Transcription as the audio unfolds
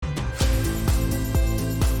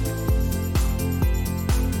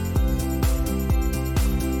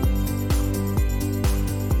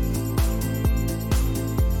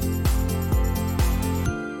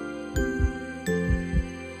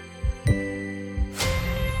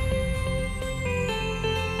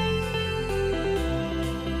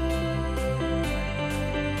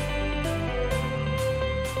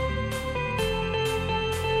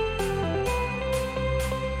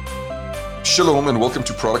Shalom and welcome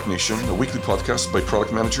to Product Nation, a weekly podcast by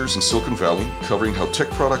product managers in Silicon Valley, covering how tech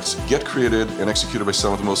products get created and executed by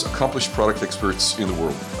some of the most accomplished product experts in the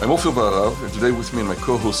world. I'm Ofer Barav, and today with me and my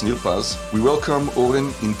co-host Nir Paz, we welcome Oren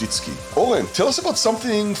Inditsky. Oren, tell us about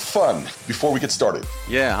something fun before we get started.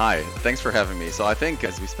 Yeah, hi. Thanks for having me. So I think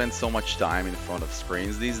as we spend so much time in front of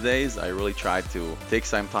screens these days, I really try to take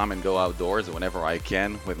some time and go outdoors whenever I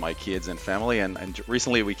can with my kids and family. And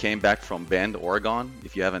recently we came back from Bend, Oregon.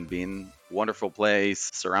 If you haven't been, wonderful place,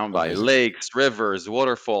 surrounded by Amazing. lakes, rivers,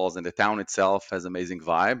 waterfalls, and the town itself has amazing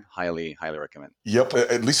vibe. Highly recommend. Yep,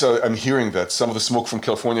 at least I'm hearing that some of the smoke from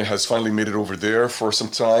California has finally made it over there for some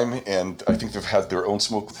time, and I think they've had their own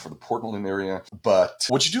smoke for the Portland area. But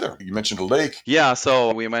what'd you do there? You mentioned a lake. Yeah,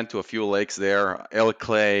 so we went to a few lakes there, Elk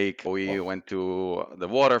Lake, we Oh, went to the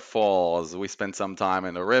waterfalls, we spent some time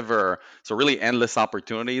in the river. So really endless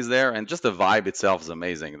opportunities there, and just the vibe itself is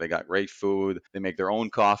amazing. They got great food, they make their own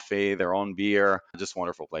coffee, their own beer. Just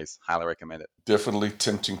wonderful place. Highly recommend it. definitely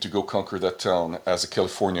tempting to go conquer that town as a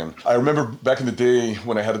Californian. I remember back in the day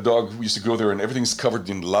when I had a dog, we used to go there and everything's covered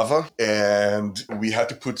in lava, and we had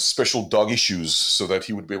to put special doggy shoes so that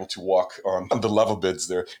he would be able to walk on the lava beds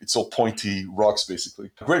there. It's all pointy rocks,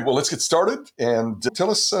 basically. Great. Well, let's get started and tell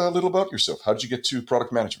us a little about yourself. How did you get to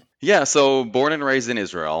product management? Yeah, so born and raised in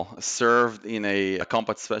Israel, served in a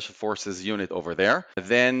combat special forces unit over there.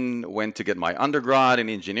 Then went to get my undergrad in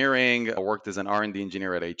engineering. I worked as an R&D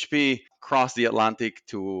engineer at HP. Crossed the Atlantic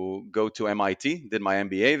to go to MIT. Did my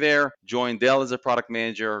MBA there. Joined Dell as a product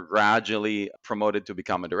manager. Gradually promoted to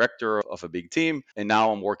become a director of a big team, and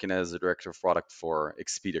now I'm working as a director of product for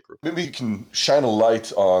Expedia Group. Maybe you can shine a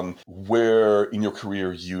light on where in your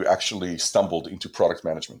career you actually stumbled into product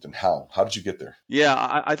management and how. How did you get there? Yeah,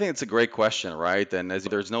 I think it's a great question, right? And as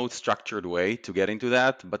there's no structured way to get into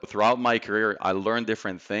that, but throughout my career, I learned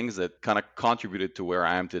different things that kind of contributed to where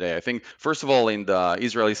I am today. I think, first of all, in the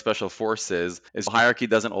Israeli Special Forces, is hierarchy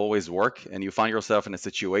doesn't always work, and you find yourself in a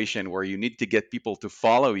situation where you need to get people to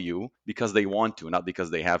follow you because they want to, not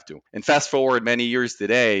because they have to. And fast forward many years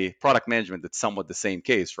today, product management, it's somewhat the same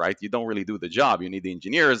case, right? You don't really do the job. You need the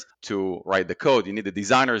engineers to write the code. You need the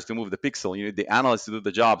designers to move the pixel. You need the analysts to do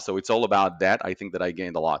the job. So it's all about that. I think that I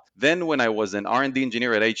gained a lot. Then when I was an R&D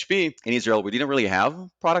engineer at HP in Israel, we didn't really have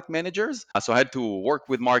product managers. So I had to work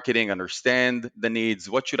with marketing, understand the needs,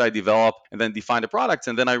 what should I develop, and then define the products.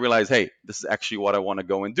 And then I realized, hey, this is actually what I want to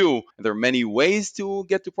go and do. And there are many ways to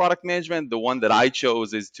get to product management. The one that I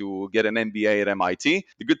chose is to get an MBA at MIT.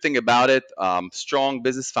 The good thing about it, strong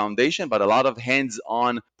business foundation, but a lot of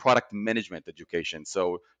hands-on product management education.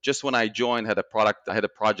 So just when I joined, I had a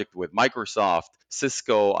project with Microsoft,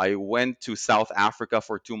 Cisco. I went to South Africa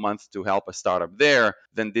for 2 months to help a startup there.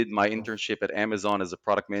 Then did my internship at Amazon as a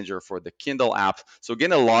product manager for the Kindle app. So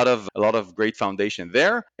again, a lot of great foundation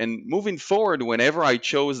there. And moving forward, whenever I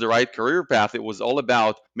chose the right career path, it was all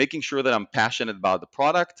about making sure that I'm passionate about the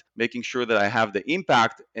product, making sure that I have the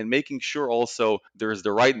impact, and making sure also there's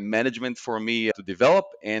the right management for me to develop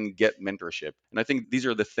and get mentorship. And I think these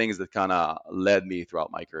are the things that kind of led me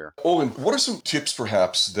throughout my career. Owen, what are some tips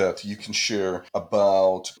perhaps that you can share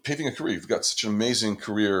about paving a career? You've got such an amazing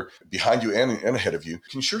career behind you and ahead of you.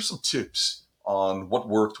 Can you share some tips on what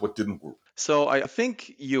worked, what didn't work? So I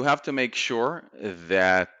think you have to make sure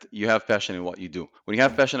that you have passion in what you do. When you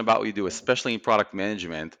have passion about what you do, especially in product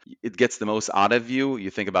management, it gets the most out of you. You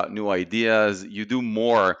think about new ideas, you do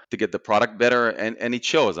more to get the product better, and it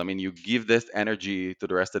shows. I mean, you give this energy to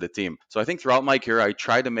the rest of the team. So I think throughout my career, I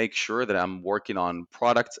try to make sure that I'm working on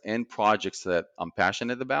products and projects that I'm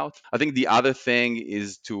passionate about. I think the other thing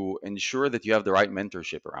is to ensure that you have the right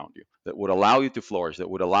mentorship around you that would allow you to flourish, that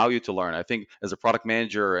would allow you to learn. I think as a product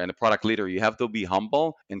manager and a product leader, you have to be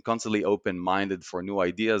humble and constantly open minded for new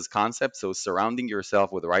ideas, concepts. So surrounding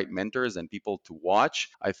yourself with the right mentors and people to watch,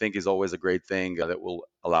 I think is always a great thing that will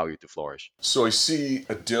allow you to flourish. So I see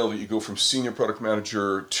at Dell that you go from senior product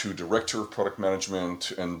manager to director of product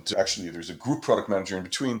management, and actually there's a group product manager in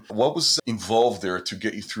between. What was involved there to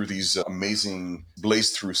get you through these amazing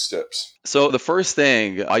blaze through steps? So the first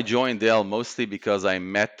thing, I joined Dell mostly because I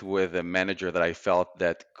met with a manager that I felt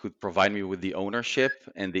that could provide me with the ownership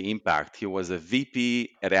and the impact. He was a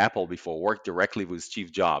VP at Apple before, worked directly with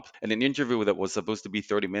Steve Jobs. And an interview that was supposed to be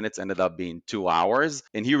 30 minutes ended up being 2 hours.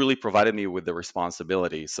 And he really provided me with the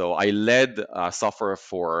responsibility. So I led software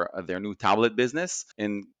for their new tablet business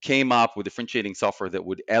and came up with differentiating software that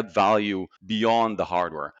would add value beyond the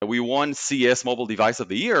hardware. We won CES Mobile Device of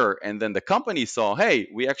the Year, and then the company saw, hey,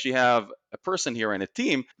 we actually have a person here and a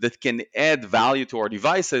team that can add value to our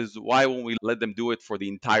devices. Why won't we let them do it for the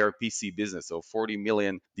entire PC business? So 40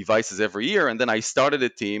 million devices every year. And then I started a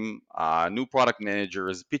team, new product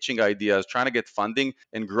managers, pitching ideas, trying to get funding.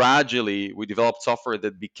 And gradually we developed software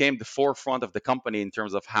that became the forefront of the company in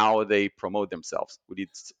terms of how they promote themselves. We did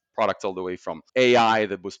products all the way from AI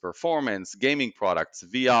that boosts performance, gaming products,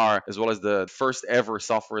 VR, as well as the first ever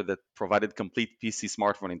software that provided complete PC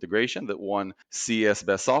smartphone integration that won CES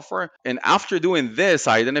Best Software. And after doing this,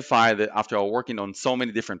 I identified that after working on so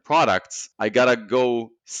many different products, I gotta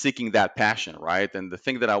go seeking that passion, right? And the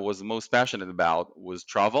thing that I was most passionate about was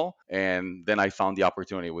travel. And then I found the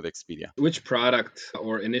opportunity with Expedia. Which product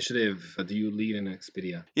or initiative do you lead in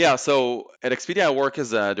Expedia? Yeah, so at Expedia, I work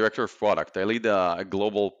as a director of product. I lead a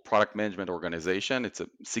global product management organization. It's a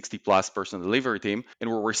 60 plus person delivery team, and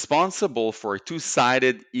we're responsible for a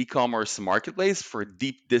two-sided e-commerce marketplace for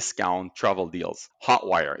deep discount travel deals,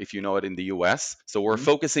 Hotwire, if you know it in the US. So we're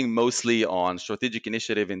focusing mostly on strategic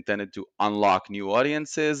initiative intended to unlock new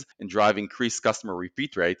audiences and drive increased customer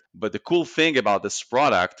repeat rate. But the cool thing about this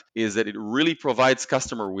product is that it really provides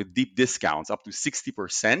customer with deep discounts up to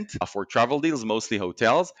 60% for travel deals, mostly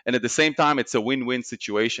hotels. And at the same time, it's a win-win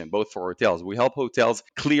situation, both for hotels. We help hotels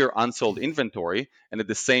clear unsold inventory and at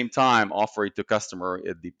the same time offer it to customer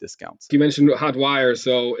at deep discounts. You mentioned Hotwire.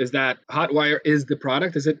 So is that Hotwire is the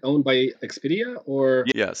product? Is it owned by Expedia or?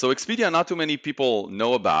 Yeah, so Expedia, not too many people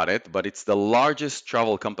know about it, but it's the largest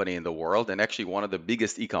travel company in the world and actually one of the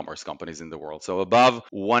biggest e-commerce companies in the world. So above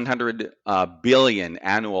 100 billion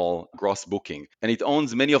annual gross booking. And it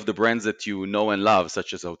owns many of the brands that you know and love,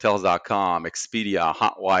 such as Hotels.com, Expedia,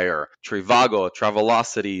 Hotwire, Trivago,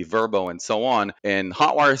 Travelocity, Vrbo, and so on. And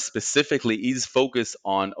Hotwire specifically is focused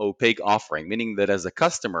on opaque offering, meaning that as a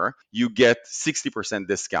customer, you get 60%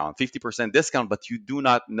 discount, 50% discount, but you do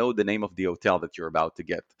not know the name of the hotel that you're about to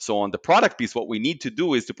get. So on the product piece, what we need to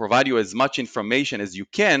do is to provide you as much information as you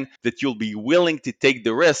can that you'll be willing to take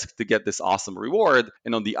the risk to get this awesome reward.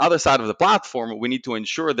 And on the other side of the platform, we need to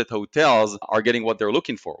ensure that hotels are getting what they're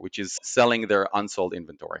looking for, which is selling their unsold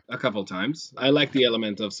inventory. A couple times. I like the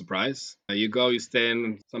element of surprise. You go, you stay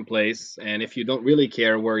in some place, and if you don't really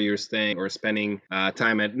care where you're staying or spending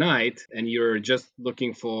time at night, and you're just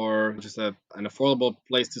looking for just an affordable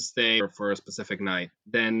place to stay or for a specific night,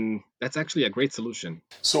 then that's actually a great solution.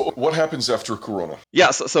 So, what happens after Corona?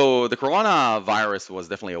 Yeah, so the coronavirus was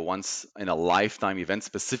definitely a once in a lifetime event,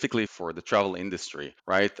 specifically for the travel industry,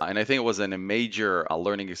 right? And I think it was a major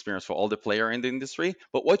learning experience for all the players in the industry.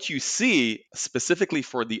 But what you see specifically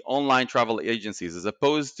for the online travel agencies, as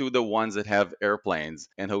opposed to the ones that have airplanes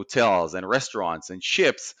and hotels and restaurants and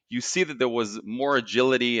ships, you see that there was more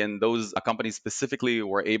agility, and those companies specifically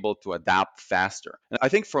were able to adapt faster. And I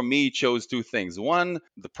think for me, it shows two things. One,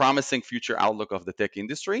 the promising future outlook of the tech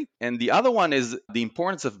industry, and the other one is the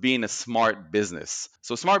importance of being a smart business.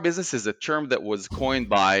 So smart business is a term that was coined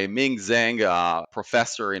by Ming Zhang, a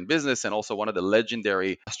professor in business and also one of the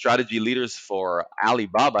legendary strategy leaders for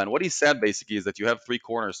Alibaba. And what he said basically is that you have three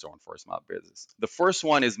cornerstones for a smart business. The first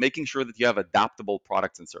one is making sure that you have adaptable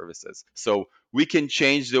products and services. So we can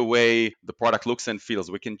change the way the product looks and feels.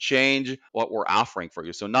 We can change what we're offering for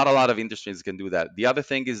you. So not a lot of industries can do that. The other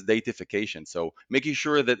thing is datification. So making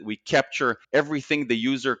sure that we capture everything the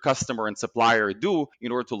user, customer, and supplier do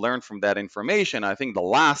in order to learn from that information. I think the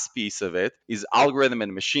last piece of it is algorithm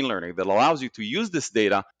and machine learning that allows you to use this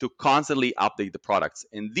data to constantly update the products.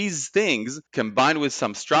 And these things, combined with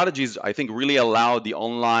some strategies, I think really allow the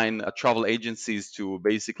online travel agencies to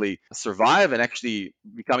basically survive and actually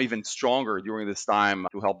become even stronger during this time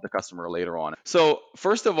to help the customer later on. So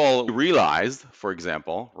first of all, we realized, for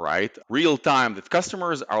example, right, real time that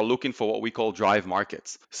customers are looking for what we call drive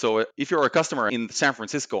markets. So if you're a customer in San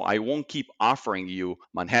Francisco, I won't keep offering you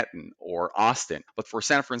Manhattan or Austin. But for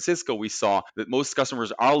San Francisco, we saw that most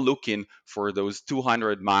customers are looking for those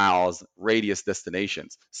 200 miles radius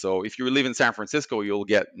destinations. So if you live in San Francisco, you'll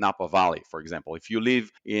get Napa Valley, for example. If you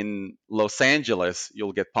live in Los Angeles,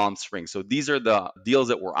 you'll get Palm Springs. So these are the deals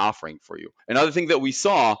that we're offering for you. Another thing that we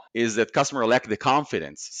saw is that customer lack the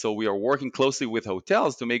confidence. So we are working closely with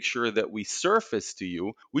hotels to make sure that we surface to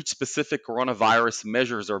you which specific coronavirus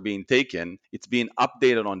measures are being taken. It's being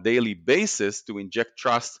updated on a daily basis to inject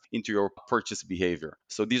trust into your purchase behavior.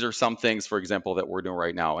 So these are some things, for example, that we're doing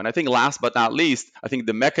right now. And I think last but not least, I think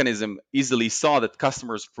the mechanism easily saw that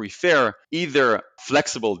customers prefer either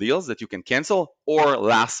flexible deals that you can cancel or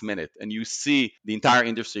last minute. And you see the entire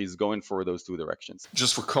industry is going for those two directions.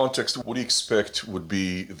 Just for context, what do you expect would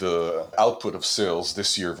be the output of sales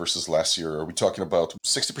this year versus last year? Are we talking about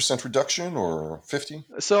 60% reduction or 50?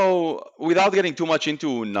 So, without getting too much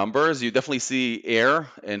into numbers, you definitely see air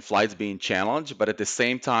and flights being challenged, but at the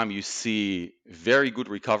same time, you see very good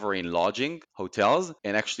recovery in lodging, hotels,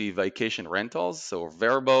 and actually vacation rentals. So,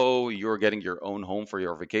 Verbo, you're getting your own home for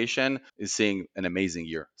your vacation, is seeing an amazing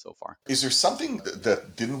year so far. Is there something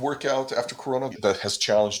that didn't work out after Corona that has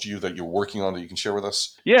challenged you that you're working on that you can share with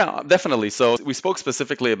us? Yeah, definitely. So we spoke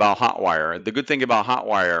specifically about Hotwire. The good thing about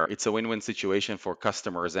Hotwire, it's a win-win situation for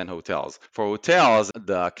customers and hotels. For hotels,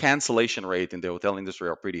 the cancellation rate in the hotel industry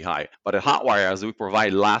are pretty high. But at Hotwire, as we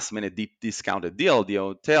provide last-minute deep discounted deal, the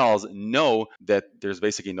hotels know that there's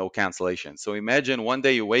basically no cancellation. So imagine one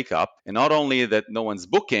day you wake up and not only that no one's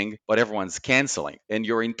booking, but everyone's canceling. And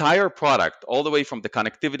your entire product, all the way from the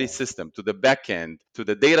connectivity system to the backend to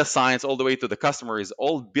the data science, all the way to the customer, is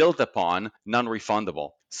all built upon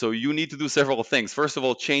non-refundable. So you need to do several things. First of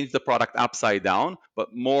all, change the product upside down, but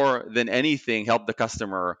more than anything, help the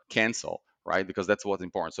customer cancel, right? Because that's what's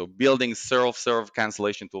important. So building self-serve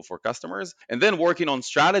cancellation tool for customers, and then working on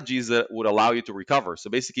strategies that would allow you to recover. So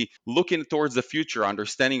basically looking towards the future,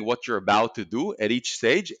 understanding what you're about to do at each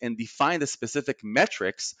stage, and define the specific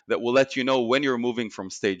metrics that will let you know when you're moving from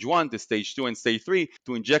stage 1 to stage 2 and stage 3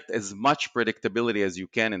 to inject as much predictability as you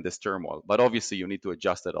can in this turmoil. But obviously you need to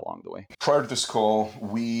adjust it along the way. Prior to this call,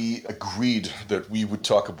 we agreed that we would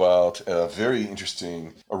talk about a very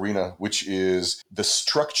interesting arena, which is the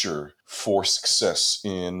structure for success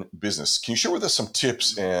in business. Can you share with us some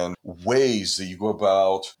tips and ways that you go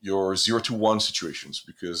about your 0 to 1 situations?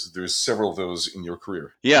 Because there's several of those in your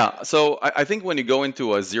career. Yeah, so I think when you go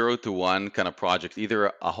into a 0 to 1 kind of project,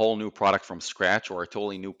 either a whole new product from scratch or a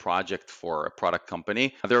totally new project for a product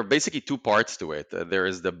company, there are basically two parts to it. There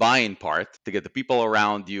is the buying part to get the people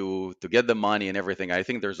around you, to get the money and everything. I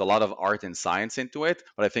think there's a lot of art and science into it,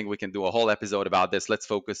 but I think we can do a whole episode about this. Let's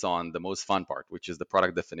focus on the most fun part, which is the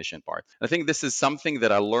product definition part. I think this is something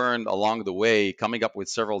that I learned along the way, coming up with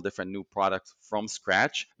several different new products from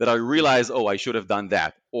scratch, that I realized, oh, I should have done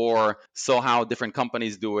that, or saw how different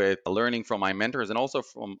companies do it, learning from my mentors and also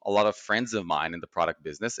from a lot of friends of mine in the product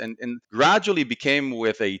business, and gradually became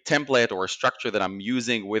with a template or a structure that I'm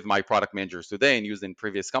using with my product managers today and used in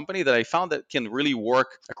previous company that I found that can really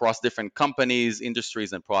work across different companies,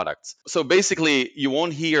 industries, and products. So basically, you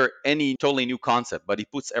won't hear any totally new concept, but he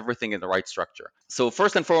puts everything in the right structure. So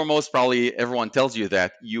first and foremost, probably everyone tells you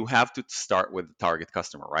that you have to start with the target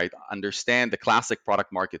customer, right? Understand the classic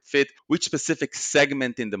product market fit, which specific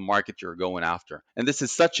segment in the market you're going after. And this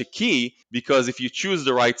is such a key because if you choose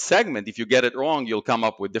the right segment, if you get it wrong, you'll come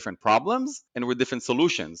up with different problems and with different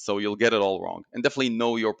solutions. So you'll get it all wrong. And definitely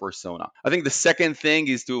know your persona. I think the second thing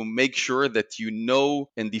is to make sure that you know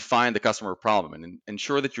and define the customer problem and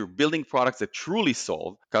ensure that you're building products that truly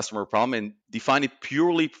solve customer problem and define it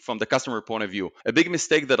purely from the customer point of view. A big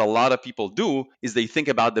mistake that a lot of people do is they think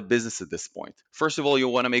about the business at this point. First of all, you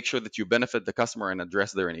want to make sure that you benefit the customer and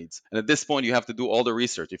address their needs. And at this point, you have to do all the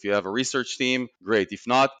research. If you have a research team, great. If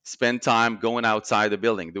not, spend time going outside the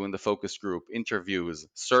building, doing the focus group, interviews,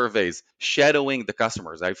 surveys, shadowing the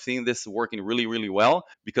customers. I've seen this working really, really well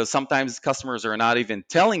because sometimes customers are not even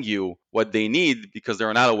telling you what they need because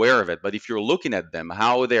they're not aware of it. But if you're looking at them,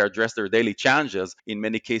 how they address their daily challenges, in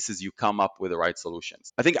many cases, you come up with the right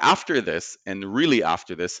solutions. I think after this, and really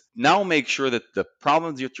after this, now make sure that the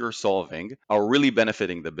problems that you're solving are really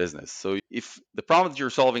benefiting the business. So if the problem that you're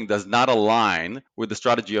solving does not align with the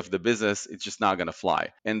strategy of the business, it's just not going to fly.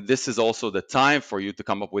 And this is also the time for you to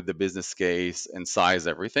come up with the business case and size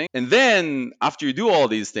everything. And then after you do all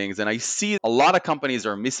these things, and I see a lot of companies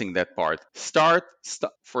are missing that part, start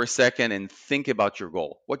for a second and think about your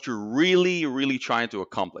goal, what you're really, really trying to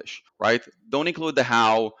accomplish, right? Don't include the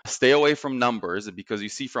how, stay away from numbers because you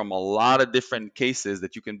see from a lot of different cases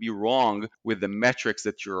that you can be wrong with the metrics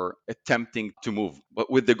that you're attempting to move.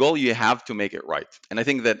 But with the goal, you have to make it right. And I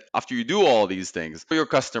think that after you do all these things for your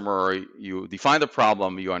customer, you define the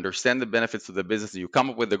problem, you understand the benefits of the business, you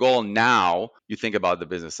come up with the goal, now you think about the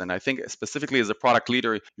business. And I think specifically as a product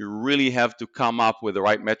leader, you really have to come up with the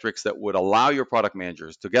right metrics that would allow your product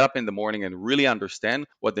managers to get up in the morning and really understand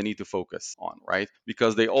what they need to focus on, right?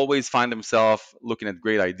 Because they always find themselves looking at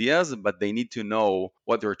great ideas, but they need to know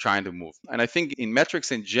what they're trying to move. And I think in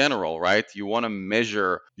metrics in general, right, you want to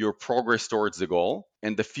measure your progress towards the goal.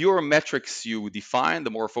 And the fewer metrics you define, the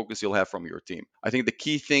more focus you'll have from your team. I think the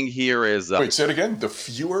key thing here is Wait, say it again. The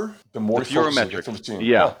more fewer focus metrics. from the team.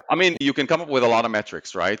 Yeah. Huh. I mean, you can come up with a lot of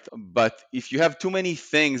metrics, right? But if you have too many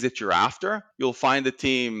things that you're after, you'll find the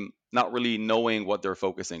team not really knowing what they're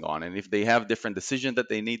focusing on. And if they have different decisions that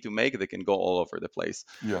they need to make, they can go all over the place.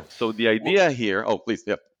 Yeah. So the Well, idea here, oh, please,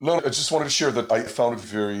 yeah. no, I just wanted to share that I found it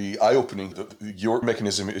very eye-opening that your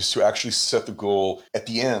mechanism is to actually set the goal at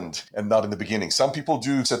the end and not in the beginning. Some people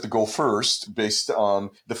do set the goal first based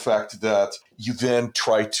on the fact that you then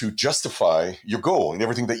try to justify your goal in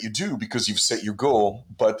everything that you do because you've set your goal.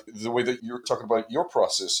 But the way that you're talking about your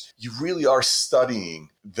process, you really are studying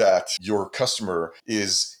that your customer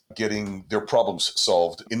is getting their problems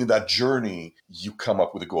solved. And in that journey, you come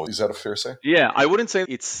up with a goal. Is that a fair say? Yeah, I wouldn't say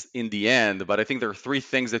it's in the end, but I think there are three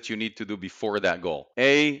things that you need to do before that goal.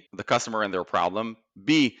 A, the customer and their problem.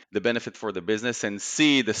 B, the benefit for the business. And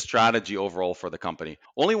C, the strategy overall for the company.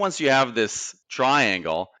 Only once you have this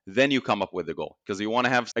triangle, then you come up with the goal because you want to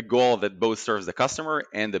have a goal that both serves the customer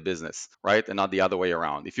and the business, right? And not the other way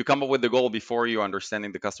around. If you come up with the goal before you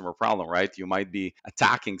understanding the customer problem, right, you might be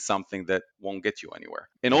attacking something that won't get you anywhere.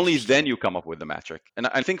 And only then Interesting. you come up with the metric. And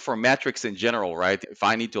I think for metrics in general, right, if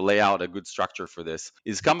I need to lay out a good structure for this,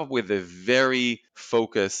 is come up with a very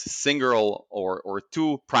focused single or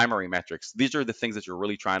two primary metrics. These are the things that you're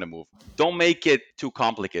really trying to move. Don't make it too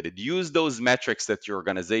complicated. Use those metrics that your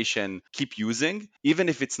organization keep using, even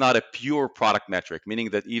if it's not a pure product metric,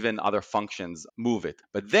 meaning that even other functions move it.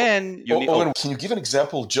 But then you need, Owen, can you give an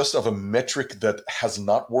example just of a metric that has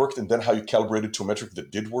not worked and then how you calibrated to a metric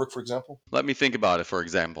that did work, for example? let me think about it, for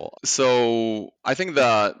example. So I think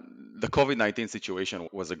the COVID-19 situation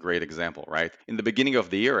was a great example, right? In the beginning of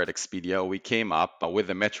the year at Expedia, we came up with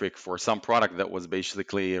a metric for some product that was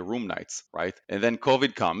basically room nights, right? And then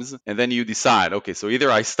COVID comes, and then you decide, okay, so either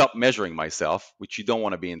I stop measuring myself, which you don't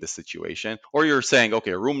want to be in this situation, or you're saying,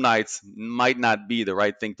 okay, room nights might not be the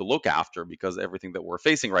right thing to look after because everything that we're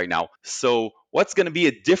facing right now. So what's going to be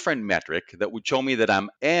a different metric that would show me that I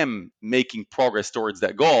am making progress towards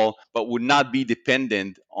that goal, but would not be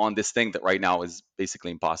dependent on this thing that right now is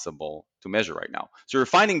basically impossible to measure right now. So you're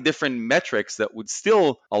finding different metrics that would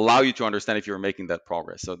still allow you to understand if you're making that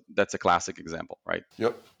progress. So that's a classic example, right?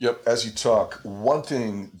 Yep. As you talk, one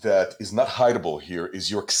thing that is not hideable here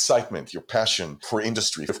is your excitement, your passion for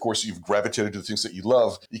industry. Of course, you've gravitated to the things that you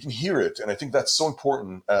love. You can hear it. And I think that's so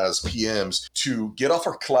important as PMs to get off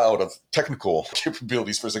our cloud of technical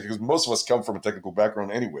capabilities for a second, because most of us come from a technical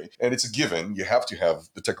background anyway. And it's a given. You have to have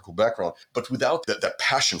the technical background. But without that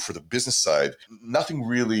passion for the business side, nothing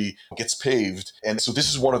really gets paved. And so this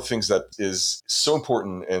is one of the things that is so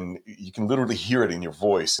important. And you can literally hear it in your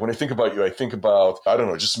voice. When I think about you, I think about, I don't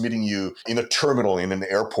know, just meeting you in a terminal in an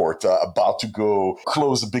airport, about to go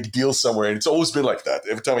close a big deal somewhere. And it's always been like that.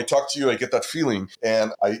 Every time I talk to you, I get that feeling.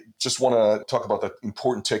 And I just want to talk about that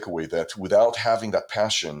important takeaway that without having that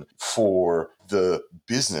passion for the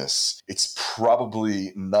business, it's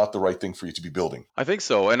probably not the right thing for you to be building. I think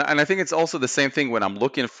so. And I think it's also the same thing when I'm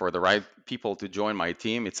looking for the right people to join my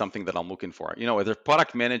team. It's something that I'm looking for. As a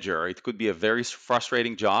product manager, it could be a very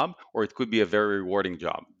frustrating job or it could be a very rewarding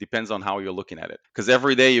job. Depends on how you're looking at it. Because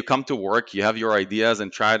every day you come to work, you have your ideas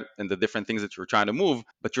and the different things that you're trying to move,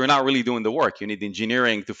 but you're not really doing the work. You need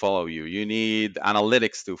engineering to follow you. You need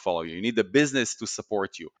analytics to follow you. You need the business to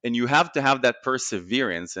support you. And you have to have that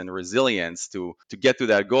perseverance and resilience to get to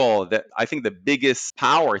that goal. That I think the biggest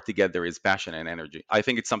power to get there is passion and energy. I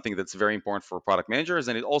think it's something that's very important for product managers,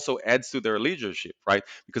 and it also adds to their leadership, right?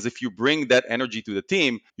 Because if you bring that energy to the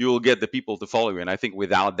team, you will get the people to follow you. And I think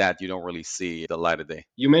without that, you don't really see the light of day.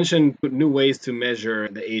 You mentioned new ways to measure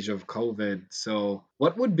the age of COVID. So,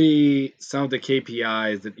 what would be some of the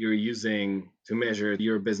KPIs that you're using to measure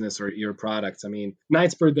your business or your products? I mean,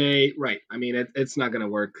 nights per day, right? I mean, it's not going to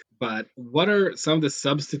work. But what are some of the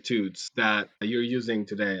substitutes that you're using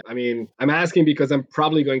today? I mean, I'm asking because I'm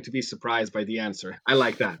probably going to be surprised by the answer. I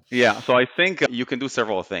like that. Yeah, so I think you can do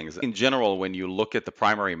several things. In general, when you look at the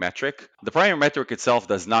primary metric itself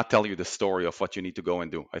does not tell you the story of what you need to go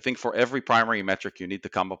and do. I think for every primary metric, you need to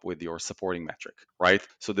come up with your supporting metric, right?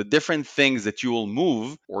 So the different things that you will move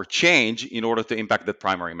or change in order to impact that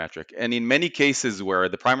primary metric. And in many cases where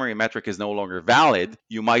the primary metric is no longer valid,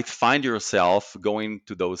 you might find yourself going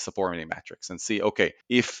to those supporting metrics and see, okay,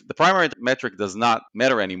 if the primary metric does not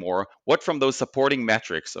matter anymore, what from those supporting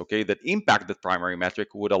metrics, okay, that impact that primary metric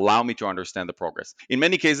would allow me to understand the progress. In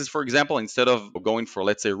many cases, for example, instead of going for,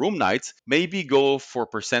 let's say, room nights, maybe go for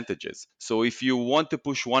percentages. So if you want to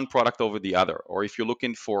push one product over the other, or if you're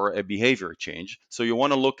looking for a behavior change, so you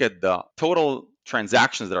want to look at the total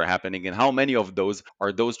transactions that are happening and how many of those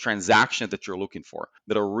are those transactions that you're looking for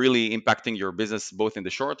that are really impacting your business both in the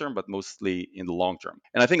short term but mostly in the long term.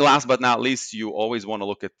 And I think last but not least, you always want to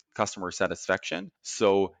look at customer satisfaction.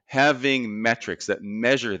 So having metrics that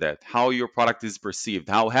measure that, how your product is perceived,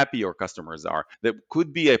 how happy your customers are, that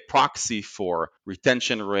could be a proxy for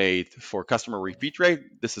retention rate, for customer repeat rate.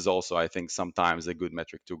 This is also, I think, sometimes a good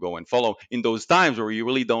metric to go and follow in those times where you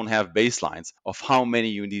really don't have baselines of how many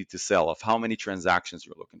you need to sell, of how many transactions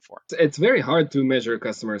you're looking for. It's very hard to measure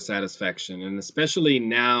customer satisfaction, and especially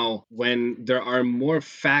now when there are more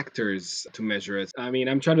factors to measure it. I mean,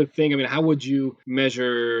 I'm trying to think, I mean, how would you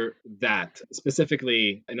measure that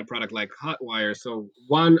specifically in a product like Hotwire? So,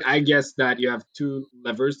 one, I guess that you have two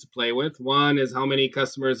levers to play with. One is how many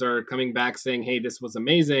customers are coming back saying, hey, this was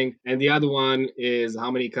amazing. And the other one is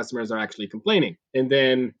how many customers are actually complaining. And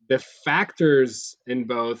then the factors in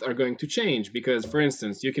both are going to change because, for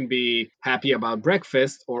instance, you can be happy about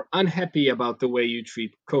breakfast or unhappy about the way you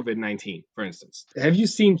treat COVID-19, for instance. Have you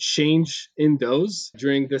seen change in those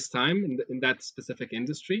during this time in that specific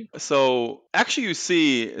industry? So actually, you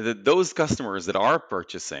see that those customers that are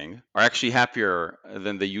purchasing are actually happier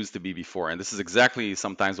than they used to be before. And this is exactly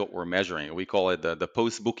sometimes what we're measuring. We call it the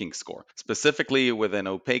post-booking score. Specifically with an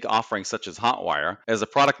opaque offering such as Hotwire, as a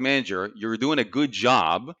product manager, you're doing a good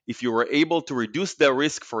job if you were able to reduce the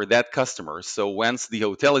risk for that customer. So once the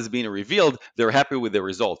hotel is being revealed, they're happy with the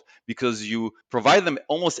result because you provide them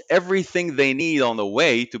almost everything they need on the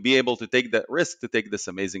way to be able to take that risk to take this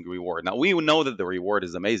amazing reward. Now, we know that the reward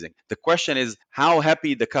is amazing. The question is how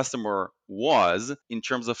happy the customer was in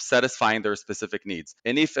terms of satisfying their specific needs.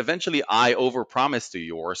 And if eventually I overpromised to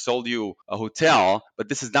you or sold you a hotel, but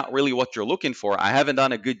this is not really what you're looking for, I haven't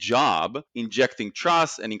done a good job injecting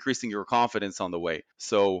trust and increasing your confidence on the way.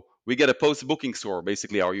 So we get a post-booking score.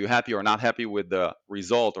 Basically, are you happy or not happy with the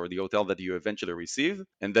result or the hotel that you eventually receive?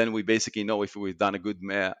 And then we basically know if we've done a good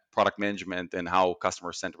product management and how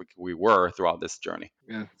customer-centric we were throughout this journey.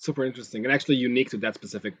 Yeah, super interesting and actually unique to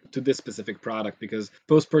this specific product because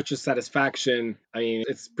post-purchase satisfaction, I mean,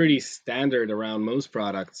 it's pretty standard around most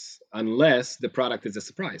products unless the product is a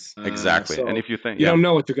surprise. Exactly. And So if you think, you yeah. don't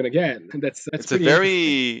know what you're gonna get. That's It's a pretty interesting.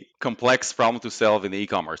 very complex problem to solve in the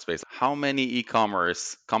e-commerce space. How many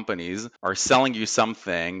e-commerce companies are selling you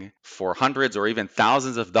something for hundreds or even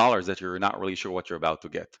thousands of dollars that you're not really sure what you're about to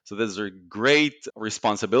get? So there's a great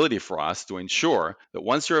responsibility for us to ensure that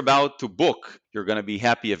once you're about to book, you're going to be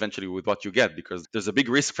happy eventually with what you get because there's a big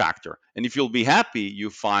risk factor. And if you'll be happy, you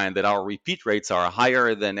find that our repeat rates are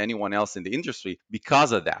higher than anyone else in the industry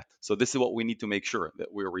because of that. So this is what we need to make sure that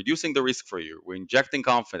we're reducing the risk for you. We're injecting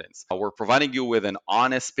confidence. We're providing you with an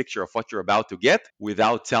honest picture of what you're about to get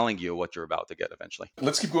without telling you what you're about to get eventually.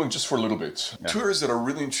 Let's keep going just for a little bit. Yeah. Two areas that are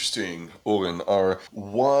really interesting, Owen, are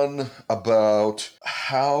one about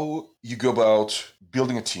how you go about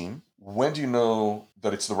building a team. When do you know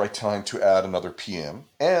that it's the right time to add another PM?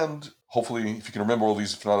 And hopefully, if you can remember all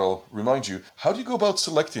these, if not, I'll remind you, how do you go about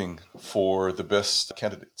selecting for the best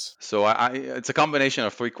candidates? So it's a combination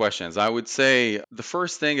of three questions. I would say the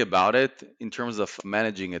first thing about it in terms of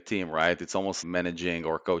managing a team, right? It's almost managing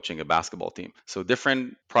or coaching a basketball team. So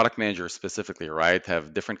different product managers specifically, right,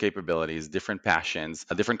 have different capabilities, different passions,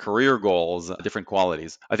 different career goals, different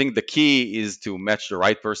qualities. I think the key is to match the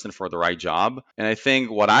right person for the right job. And I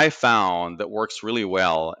think what I found that works really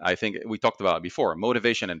well, I think we talked about it before,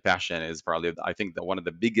 motivation and passion is probably, I think, one of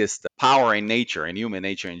the biggest power in nature, in human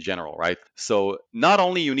nature in general, right? So not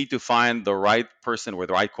only you need to find the right person with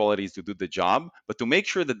the right qualities to do the job, but to make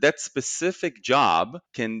sure that that specific job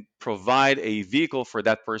can provide a vehicle for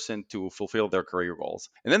that person to fulfill their career goals.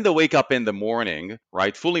 And then they wake up in the morning,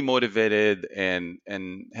 right, fully motivated and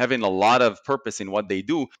having a lot of purpose in what they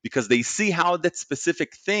do because they see how that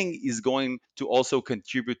specific thing is going to also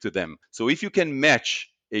contribute to them. So if you can match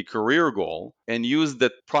a career goal and use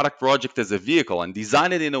that product project as a vehicle and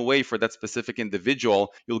design it in a way for that specific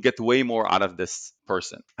individual, you'll get way more out of this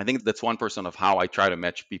person. I think that's one person of how I try to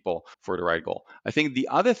match people for the right goal. I think the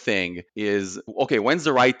other thing is, okay, when's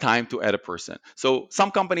the right time to add a person? So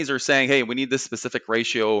some companies are saying, hey, we need this specific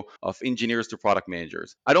ratio of engineers to product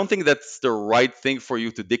managers. I don't think that's the right thing for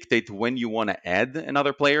you to dictate when you want to add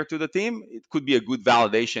another player to the team. It could be a good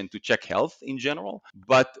validation to check health in general.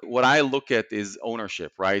 But what I look at is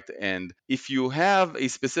ownership, right? And if you have a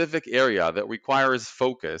specific area that requires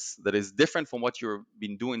focus that is different from what you've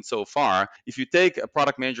been doing so far, if you take a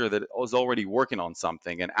product manager that was already working on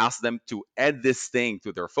something and ask them to add this thing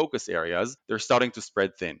to their focus areas, they're starting to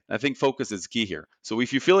spread thin. I think focus is key here. So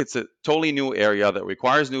if you feel it's a totally new area that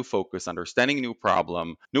requires new focus, understanding new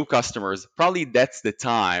problem, new customers, probably that's the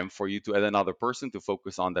time for you to add another person to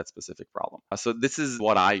focus on that specific problem. So this is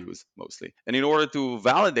what I use mostly. And in order to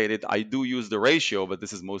validate it, I do use the ratio, but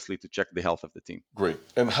this is mostly to check the health of the team. Great.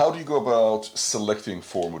 And how do you go about selecting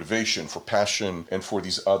for motivation, for passion, and for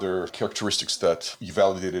these other characteristics that you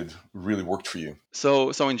validated really worked for you?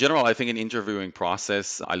 So in general, I think in interviewing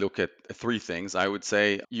process, I look at three things. I would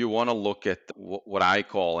say you want to look at what I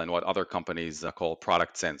call and what other companies call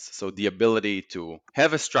product sense. So the ability to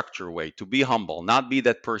have a structured way, to be humble, not be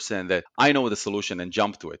that person that I know the solution and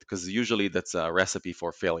jump to it, because usually that's a recipe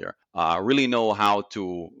for failure. Really know how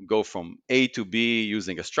to go from A to B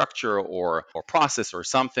using a structure or process or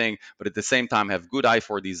something, but at the same time have good eye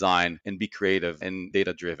for design and be creative and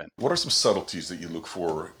data driven. What are some subtleties that you look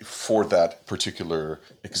for that particular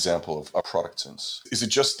example of a product sense? Is it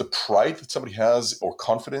just the pride that somebody has or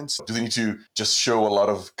confidence? Do they need to just show a lot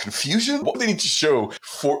of confusion? What do they need to show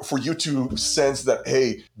for you to sense that,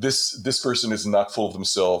 hey, this person is not full of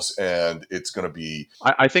themselves and it's going to be...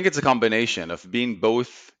 I think it's a combination of being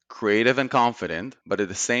both creative and confident, but at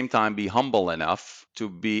the same time be humble enough to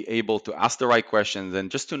be able to ask the right questions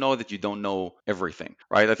and just to know that you don't know everything,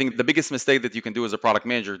 right? I think the biggest mistake that you can do as a product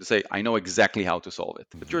manager to say, I know exactly how to solve it.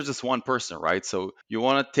 But you're just one person, right? So you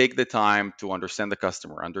want to take the time to understand the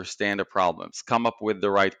customer, understand the problems, come up with the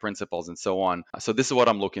right principles and so on. So this is what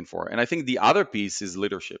I'm looking for. And I think the other piece is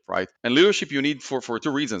leadership, right? And leadership you need for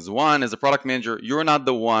two reasons. One, as a product manager, you're not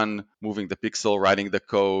the one moving the pixel, writing the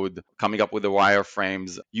code, coming up with the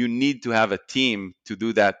wireframes. You need to have a team to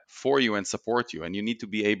do that for you and support you. And you need to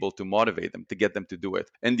be able to motivate them, to get them to do it.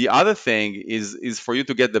 And the other thing is for you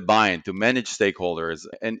to get the buy-in, to manage stakeholders,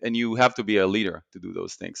 and you have to be a leader to do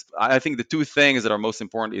those things. I think the two things that are most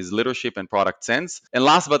important is leadership and product sense. And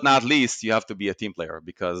last but not least, you have to be a team player,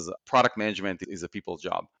 because product management is a people's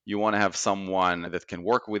job. You want to have someone that can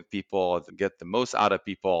work with people, get the most out of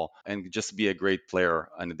people, and just be a great player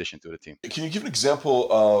in addition to the team. Can you give an example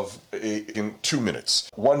of, in 2 minutes,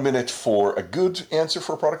 1 minute for a good answer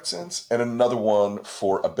for a product sense and another one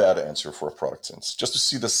for a bad answer for a product sense, just to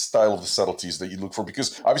see the style of the subtleties that you look for?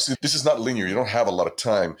 Because obviously this is not linear. You don't have a lot of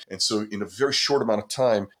time. And so in a very short amount of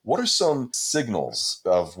time, what are some signals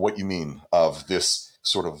of what you mean of this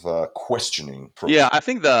sort of questioning approach? Yeah, I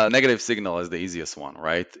think the negative signal is the easiest one,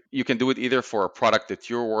 right? You can do it either for a product that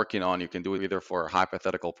you're working on, you can do it either for a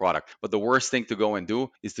hypothetical product. But the worst thing to go and do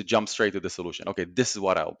is to jump straight to the solution. Okay, this is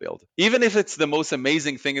what I'll build. Even if it's the most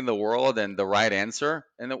amazing thing in the world and the right answer,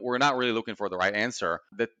 and we're not really looking for the right answer,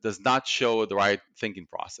 that does not show the right thinking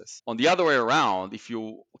process. On the other way around, if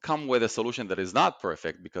you come with a solution that is not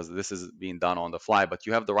perfect, because this is being done on the fly, but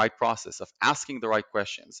you have the right process of asking the right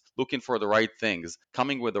questions, looking for the right things,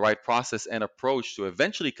 coming with the right process and approach to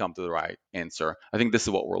eventually come to the right answer, I think this is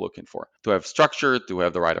what we're looking for. To have structure, to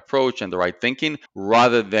have the right approach and the right thinking,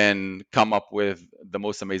 rather than come up with the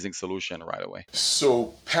most amazing solution right away.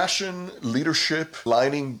 So passion, leadership,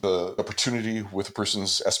 aligning the opportunity with a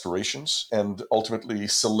person's aspirations, and ultimately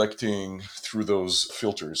selecting through those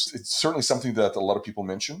filters. It's certainly something that a lot of people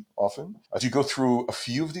mention often. Do you go through a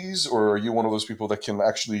few of these, or are you one of those people that can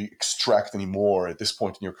actually extract any more at this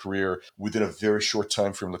point in your career within a very short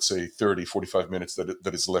time frame, let's say 30, 45 minutes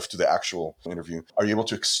that is left to the actual interview? Are you able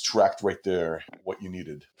to extract right there what you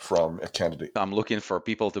needed from a candidate? I'm looking for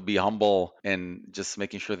people to be humble and just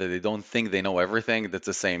making sure that they don't think they know everything. That's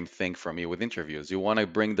the same thing for me with interviews. You want to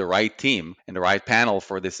bring the right team and the right panel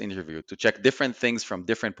for this interview to check different things from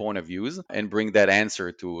different point of views and bring that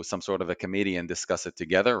answer to some sort of a committee and discuss it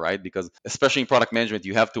together, right? Because especially in product management,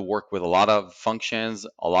 you have to work with a lot of functions,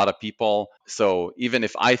 a lot of people. So even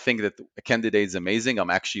if I think that a candidate is amazing, I'm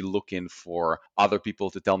actually looking for other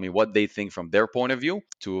people to tell me what they think from their point of view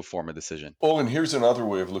to form a decision. Oh, and here's another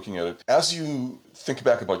way of looking at it. As you think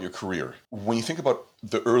back about your career, when you think about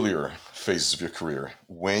the earlier phases of your career,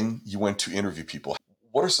 when you went to interview people,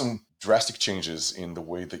 what are some drastic changes in the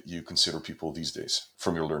way that you consider people these days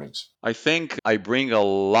from your learnings? I think I bring a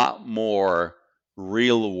lot more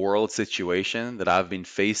real world situation that I've been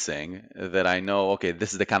facing, that I know, okay,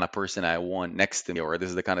 this is the kind of person I want next to me, or this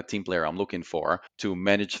is the kind of team player I'm looking for to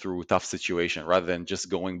manage through tough situation rather than just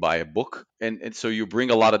going by a book. And so you bring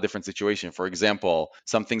a lot of different situations. For example,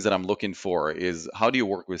 some things that I'm looking for is how do you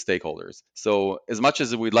work with stakeholders? So as much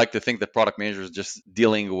as we'd like to think that product managers just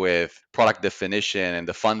dealing with product definition and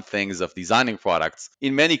the fun things of designing products,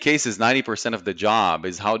 in many cases, 90% of the job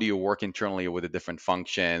is how do you work internally with the different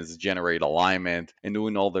functions, generate alignment, and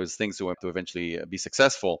doing all those things to eventually be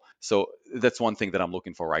successful. So that's one thing that I'm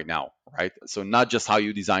looking for right now, right? So not just how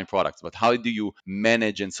you design products, but how do you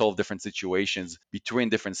manage and solve different situations between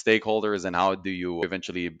different stakeholders, and how do you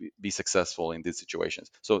eventually be successful in these situations.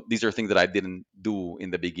 So these are things that I didn't do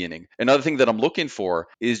in the beginning. Another thing that I'm looking for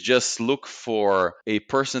is just look for a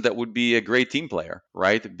person that would be a great team player,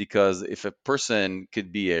 right? Because if a person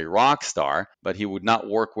could be a rock star, but he would not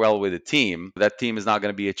work well with a team, that team is not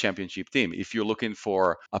going to be a championship team. If you're looking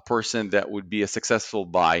for a person that would be a successful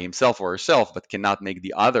by himself or herself, but cannot make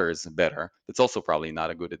the others better, that's also probably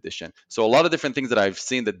not a good addition. So a lot of different things that I've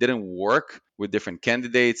seen that didn't work with different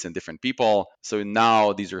candidates and different people. So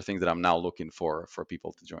now these are things that I'm now looking for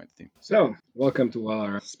people to join the team. So, welcome to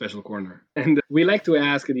our special corner. And we like to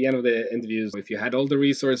ask at the end of the interviews, if you had all the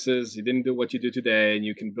resources, you didn't do what you do today, and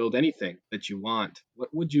you can build anything that you want, what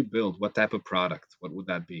would you build? What type of product? What would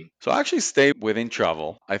that be? So I actually stay within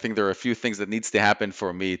travel. I think there are a few things that needs to happen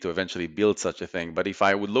for me to eventually build such a thing. But if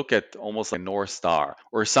I would look at almost like a North Star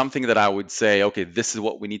or something that I would say, okay, this is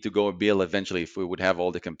what we need to go build eventually if we would have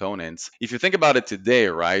all the components. If you think about it today,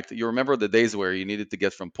 right, you remember the days where you needed to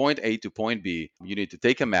get from point A to point B, you need to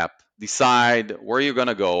take a map, decide where you're going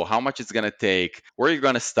to go, how much it's going to take, where you're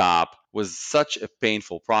going to stop, was such a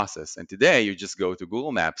painful process. And today you just go to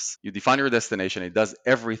Google Maps, you define your destination, it does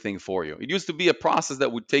everything for you. It used to be a process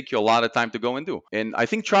that would take you a lot of time to go and do. And I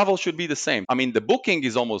think travel should be the same. I mean, the booking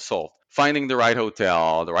is almost solved. Finding the right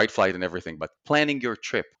hotel, the right flight, and everything, but planning your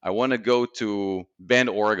trip. I want to go to Bend,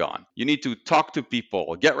 Oregon. You need to talk to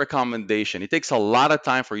people, get recommendation. It takes a lot of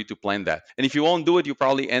time for you to plan that. And if you won't do it, you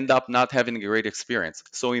probably end up not having a great experience.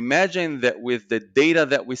 So imagine that with the data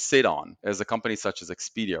that we sit on as a company such as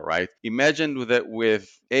Expedia, right? Imagine that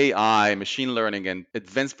with AI, machine learning, and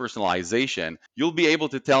advanced personalization, you'll be able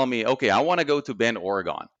to tell me, okay, I want to go to Bend,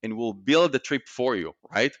 Oregon, and we'll build the trip for you,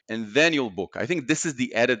 right? And then you'll book. I think this is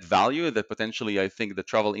the added value that potentially I think the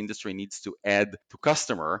travel industry needs to add to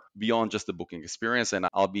customer beyond just the booking experience. And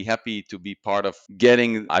I'll be happy to be part of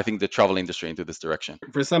getting, I think, the travel industry into this direction.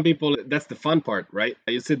 For some people, that's the fun part, right?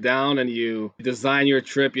 You sit down and you design your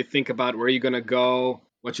trip, you think about where you're going to go,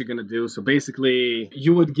 what you're going to do. So basically,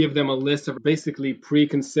 you would give them a list of basically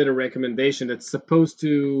pre-considered recommendation that's supposed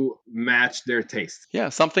to match their taste. Yeah,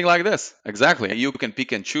 something like this. Exactly. You can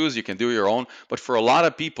pick and choose, you can do your own. But for a lot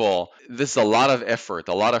of people, this is a lot of effort,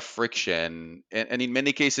 a lot of friction. And in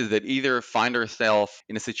many cases, they either find themselves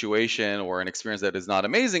in a situation or an experience that is not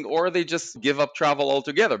amazing, or they just give up travel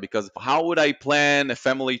altogether because how would I plan a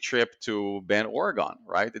family trip to Bend, Oregon,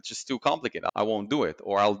 right? It's just too complicated. I won't do it,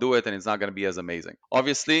 or I'll do it and it's not going to be as amazing.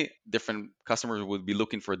 Obviously, different customers would be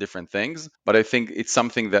looking for different things, but I think it's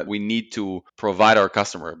something that we need to provide our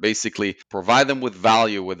customer. Basically, provide them with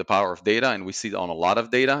value with the power of data, and we see it on a lot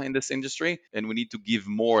of data in this industry, and we need to give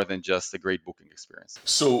more than just a great booking experience.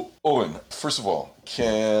 So, Owen, first of all,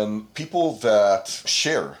 can people that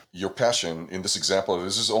share your passion in this example,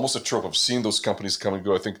 this is almost a trope of seeing those companies come and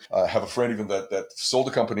go. I think I have a friend even that sold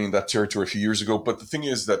a company in that territory a few years ago. But the thing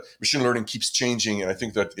is that machine learning keeps changing, and I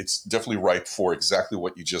think that it's definitely ripe for exactly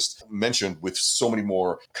what you just mentioned, with so many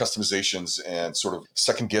more customizations and sort of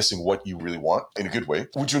second guessing what you really want in a good way.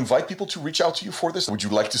 Would you invite people to reach out to you for this? Would you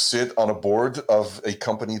like to sit on a board of a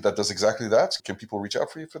company that does exactly that? Can people reach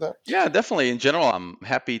out for you for that? Yeah, definitely. In general, I'm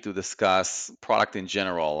happy to discuss product in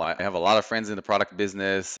general. I have a lot of friends in the product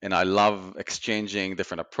business, and I love exchanging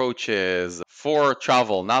different approaches for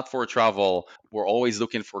travel, not for travel. We're always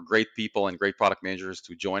looking for great people and great product managers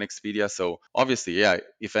to join Expedia. So obviously, yeah,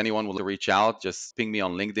 if anyone will reach out, just ping me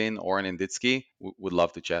on LinkedIn or on Inditsky. Would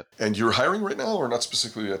love to chat. And you're hiring right now, or not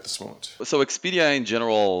specifically at this moment? So Expedia in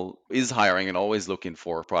general is hiring and always looking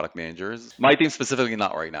for product managers. My team specifically,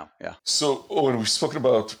 not right now. Yeah. So, Owen, we've spoken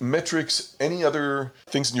about metrics. Any other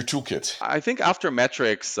things in your toolkit? I think after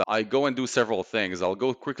metrics, I go and do several things. I'll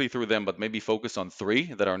go quickly through them, but maybe focus on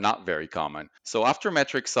three that are not very common. So after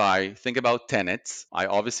metrics, I think about tenets. I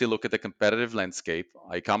obviously look at the competitive landscape.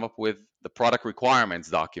 I come up with the product requirements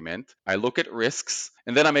document. I look at risks,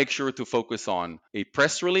 and then I make sure to focus on a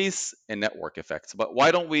press release and network effects. But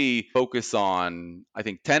why don't we focus on, I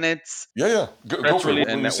think, tenets? Yeah. Go for it.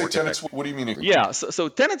 And When you say network tenants, effect. what do you mean? Yeah, so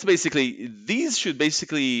tenets basically, these should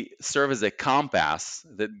basically serve as a compass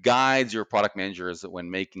that guides your product managers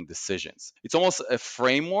when making decisions. It's almost a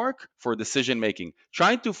framework for decision making,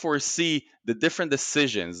 trying to foresee the different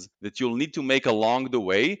decisions that you'll need to make along the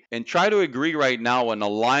way and try to agree right now and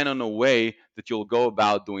align on a way way that you'll go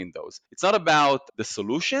about doing those. It's not about the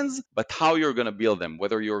solutions, but how you're going to build them,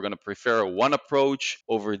 whether you're going to prefer one approach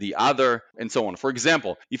over the other, and so on. For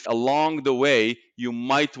example, if along the way you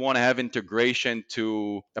might want to have integration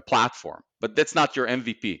to a platform, but that's not your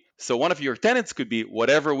MVP. So one of your tenets could be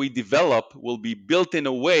whatever we develop will be built in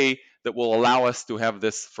a way that will allow us to have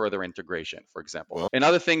this further integration, for example. Well,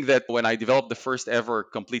 Another thing that when I developed the first ever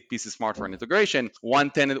complete PC smartphone integration, one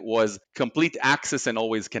tenet was complete access and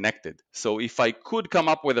always connected. So if I could come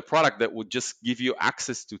up with a product that would just give you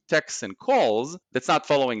access to texts and calls, that's not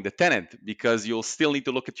following the tenet because you'll still need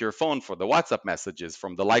to look at your phone for the WhatsApp messages,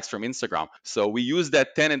 from the likes from Instagram. So we used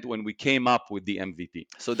that tenet when we came up with the MVP.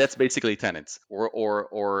 So that's basically tenets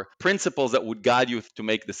or principles that would guide you to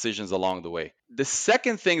make decisions along the way. The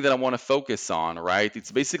second thing that I want to focus on, right, it's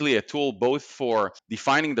basically a tool both for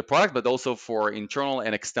defining the product, but also for internal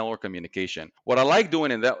and external communication. What I like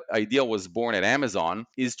doing, and that idea was born at Amazon,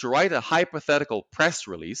 is to write a hypothetical press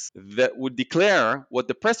release that would declare what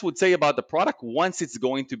the press would say about the product once it's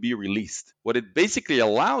going to be released. What it basically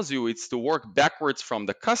allows you is to work backwards from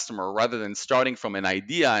the customer rather than starting from an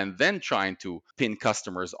idea and then trying to pin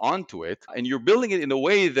customers onto it. And you're building it in a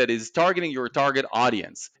way that is targeting your target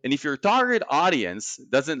audience. And if your target audience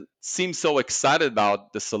doesn't seem so excited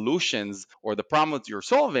about the solutions or the problems you're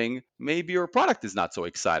solving, maybe your product is not so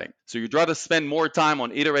exciting. So you'd rather spend more time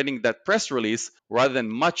on iterating that press release rather than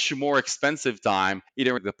much more expensive time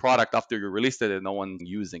iterating the product after you released it and no one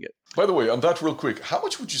using it. by the way, on that real quick, how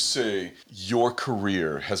much would you say your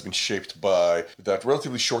career has been shaped by that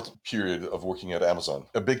relatively short period of working at Amazon?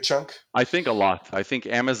 A big chunk? I think a lot. I think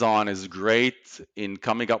Amazon is great in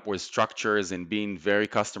coming up with structures and being very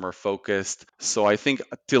customer focused. So I think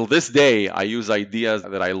till this day, I use ideas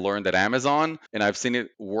that I learned at Amazon, and I've seen it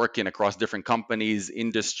working across different companies,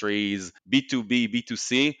 industries, B2B,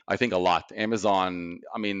 B2C. I think a lot. Amazon,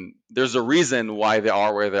 I mean, there's a reason why they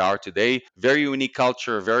are where they are today. Very unique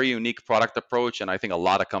culture, very unique product approach, and I think a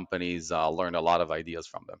lot of companies learn a lot of ideas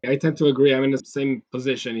from them. I tend to agree. I'm in the same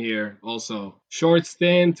position here also. Short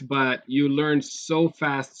stint, but you learn so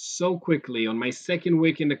fast, so quickly. On my second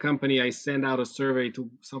week in the company, I sent out a survey to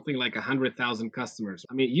something like 100,000 customers.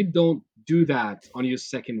 I mean, you don't do that on your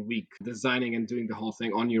second week, designing and doing the whole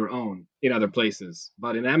thing on your own in other places.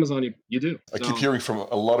 But in Amazon, you do. I keep hearing from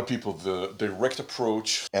a lot of people the direct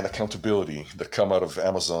approach and accountability that come out of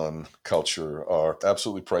Amazon culture are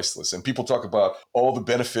absolutely priceless. And people talk about all the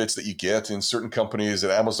benefits that you get in certain companies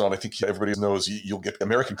at Amazon. I think everybody knows you'll get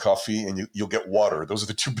American coffee and you'll get water. Those are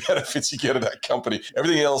the two benefits you get at that company.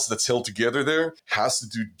 Everything else that's held together there has to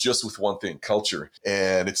do just with one thing, culture.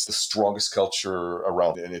 And it's the strongest culture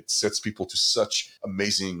around. And it sets people to such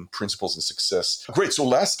amazing principles and success. Great. So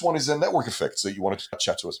last one is a network effects that you wanted to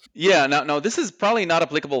chat to us. Yeah, now this is probably not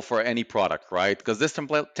applicable for any product, right? Because this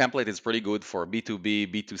template is pretty good for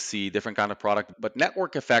B2B, B2C, different kind of product. But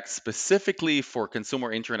network effects specifically for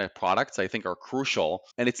consumer internet products, I think are crucial.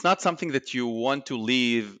 And it's not something that you want to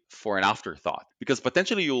leave for an afterthought because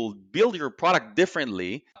potentially you'll build your product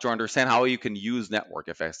differently to understand how you can use network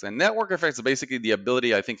effects. And network effects is basically the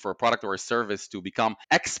ability, I think, for a product or a service to become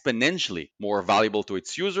exponentially more valuable to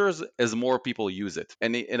its users as more people use it.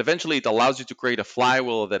 And eventually it allows you to create a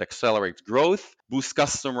flywheel that accelerates growth, boosts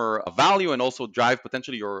customer value, and also drive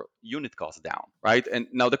potentially your unit cost down, right? And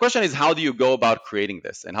now the question is, how do you go about creating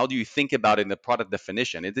this? And how do you think about it in the product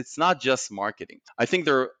definition? It's not just marketing. I think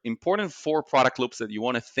there are important 4 product loops that you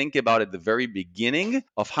want to think about at the very beginning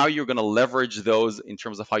of how you're going to leverage those in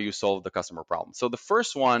terms of how you solve the customer problem. So the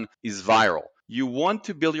first one is viral. You want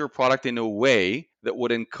to build your product in a way that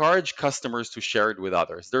would encourage customers to share it with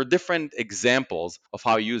others. There are different examples of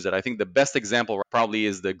how you use it. I think the best example probably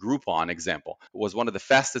is the Groupon example. It was one of the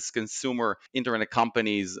fastest consumer internet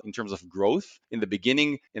companies in terms of growth in the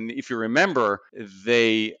beginning. And if you remember,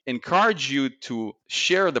 they encourage you to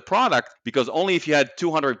share the product because only if you had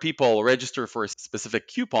 200 people register for a specific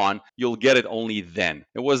coupon, you'll get it only then.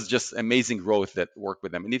 It was just amazing growth that worked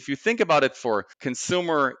with them. And if you think about it for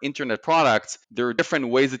consumer internet products, there are different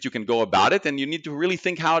ways that you can go about it. And you need to really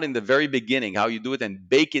think out in the very beginning how you do it and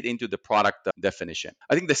bake it into the product definition.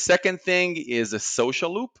 I think the second thing is a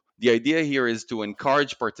social loop. The idea here is to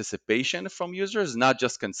encourage participation from users, not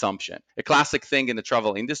just consumption. A classic thing in the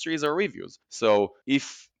travel industry is our reviews. So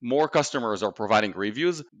if more customers are providing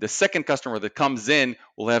reviews, the second customer that comes in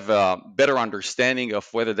will have a better understanding of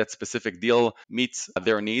whether that specific deal meets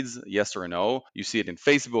their needs, yes or no. You see it in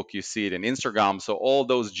Facebook, you see it in Instagram. So all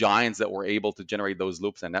those giants that were able to generate those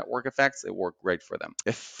loops and network effects, it worked great for them.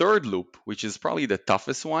 A third loop, which is probably the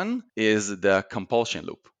toughest one, is the compulsion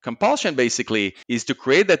loop. Compulsion basically is to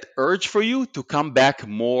create that urge for you to come back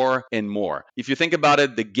more and more. If you think about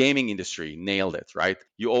it, the gaming industry nailed it, right?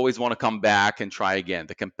 You always want to come back and try again.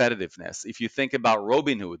 The competitiveness. If you think about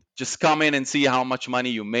Robinhood, just come in and see how much money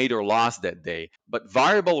you made or lost that day. But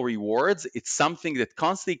variable rewards, it's something that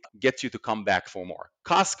constantly gets you to come back for more.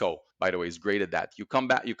 Costco, by the way, is great at that. You come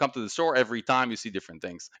to the store every time, you see different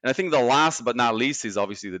things. And I think the last but not least is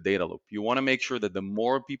obviously the data loop. You want to make sure that the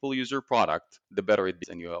more people use your product, the better it is.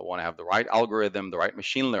 And you want to have the right algorithm, the right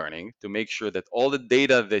machine learning to make sure that all the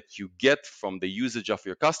data that you get from the usage of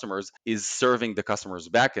your customers is serving the customers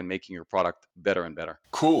back and making your product better and better.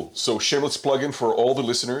 Cool. So shameless plug-in for all the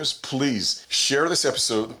listeners. Please share this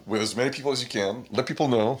episode with as many people as you can. Let people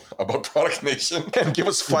know about Product Nation and give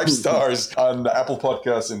us 5 stars on Apple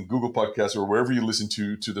Podcasts and Google Podcasts or wherever you listen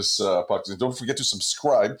to this podcast. And don't forget to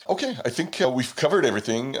subscribe. Okay, I think we've covered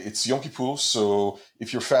everything. It's Yom Kippur, so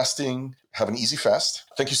if you're fasting, have an easy fast.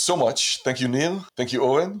 Thank you so much. Thank you, Neil. Thank you,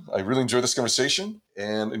 Owen. I really enjoyed this conversation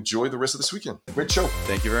and enjoy the rest of this weekend. Great show.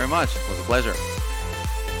 Thank you very much. It was a pleasure.